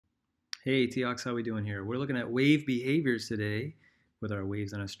Hey T-Ox, how we doing here? We're looking at wave behaviors today with our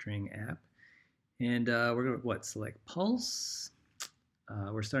Waves on a String app. And we're going to, select pulse.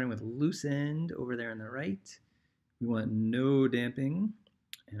 We're starting with loose end over there on the right. We want no damping,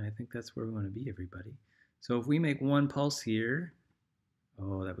 and I think that's where we want to be, everybody. So if we make one pulse here,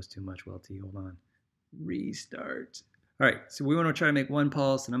 oh, that was too much, Welty, hold on. Restart. All right, so we want to try to make one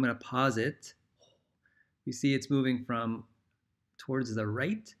pulse, and I'm going to pause it. You see it's moving from towards the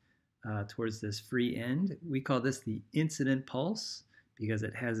right, towards this free end. We call this the incident pulse because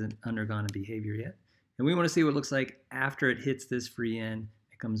it hasn't undergone a behavior yet. And we want to see what it looks like after it hits this free end.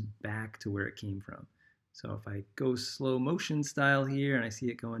 It comes back to where it came from. So if I go slow motion style here and I see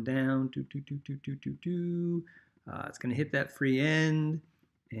it going down, it's going to hit that free end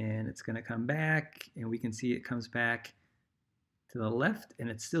and it's going to come back, and we can see it comes back to the left,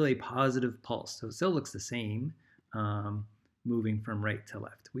 and it's still a positive pulse. So it still looks the same, moving from right to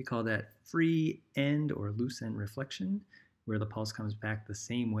left. We call that free end or loose end reflection, where the pulse comes back the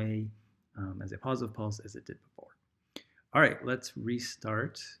same way as a positive pulse as it did before. All right, let's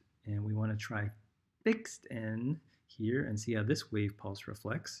restart, and we want to try fixed end here and see how this wave pulse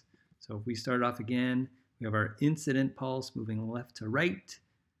reflects. So if we start off again, we have our incident pulse moving left to right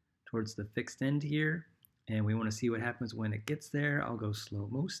towards the fixed end here, and we want to see what happens when it gets there. I'll go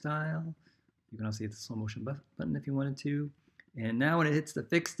slow-mo style. You can also hit the slow motion button if you wanted to. And now when it hits the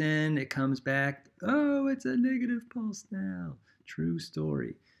fixed end, it comes back. Oh, it's a negative pulse now. True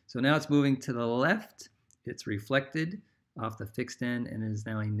story. So now it's moving to the left. It's reflected off the fixed end and is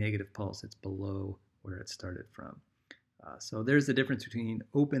now a negative pulse. It's below where it started from. So there's the difference between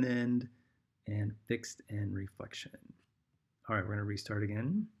open end and fixed end reflection. All right, we're going to restart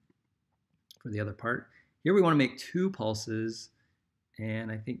again for the other part. Here we want to make two pulses,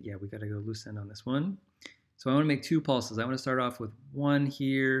 and I think, yeah, we got to go loose end on this one. So I want to make two pulses. I want to start off with one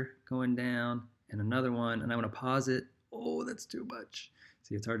here going down and another one, and I want to pause it. Oh, that's too much.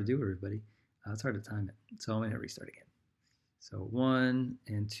 See, it's hard to do, everybody. It's hard to time it. So I'm going to restart again. So 1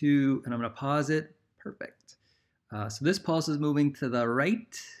 and 2, and I'm going to pause it. Perfect. So this pulse is moving to the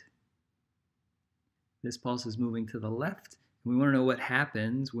right. This pulse is moving to the left. And we want to know what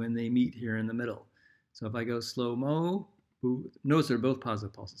happens when they meet here in the middle. So if I go slow-mo, notice they're both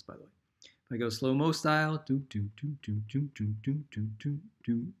positive pulses, by the way. If I go slow-mo style,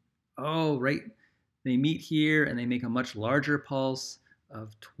 oh, right. They meet here and they make a much larger pulse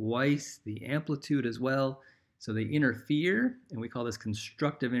of twice the amplitude as well. So they interfere, and we call this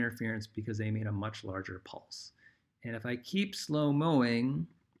constructive interference because they made a much larger pulse. And if I keep slow-moing,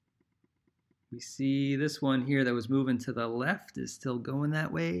 we see this one here that was moving to the left is still going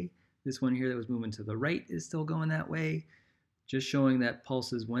that way. This one here that was moving to the right is still going that way. Just showing that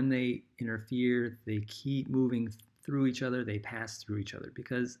pulses, when they interfere, they keep moving through each other, they pass through each other,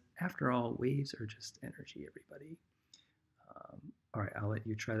 because after all, waves are just energy, everybody. All right, I'll let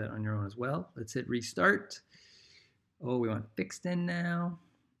you try that on your own as well. Let's hit restart. Oh, we want fixed end now,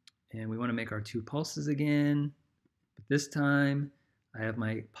 and we want to make our two pulses again, but this time I have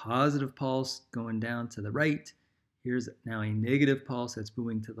my positive pulse going down to the right. Here's now a negative pulse that's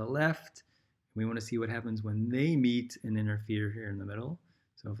moving to the left. We want to see what happens when they meet and interfere here in the middle.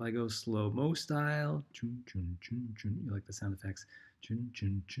 So if I go slow-mo style, you like the sound effects.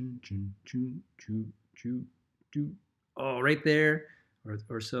 Oh, right there,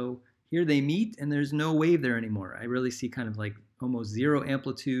 or so. Here they meet and there's no wave there anymore. I really see kind of like almost zero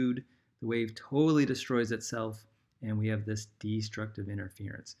amplitude. The wave totally destroys itself, and we have this destructive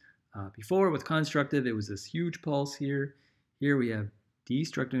interference. Before with constructive, it was this huge pulse here. Here we have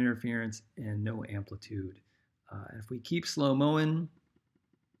destructive interference and no amplitude. If we keep slow-moing,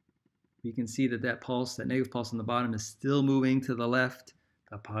 we can see that that pulse, that negative pulse on the bottom, is still moving to the left.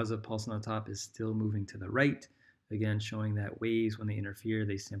 The positive pulse on the top is still moving to the right. Again, showing that waves, when they interfere,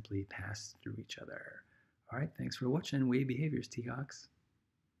 they simply pass through each other. All right, thanks for watching Wave Behaviors, T-Hawks.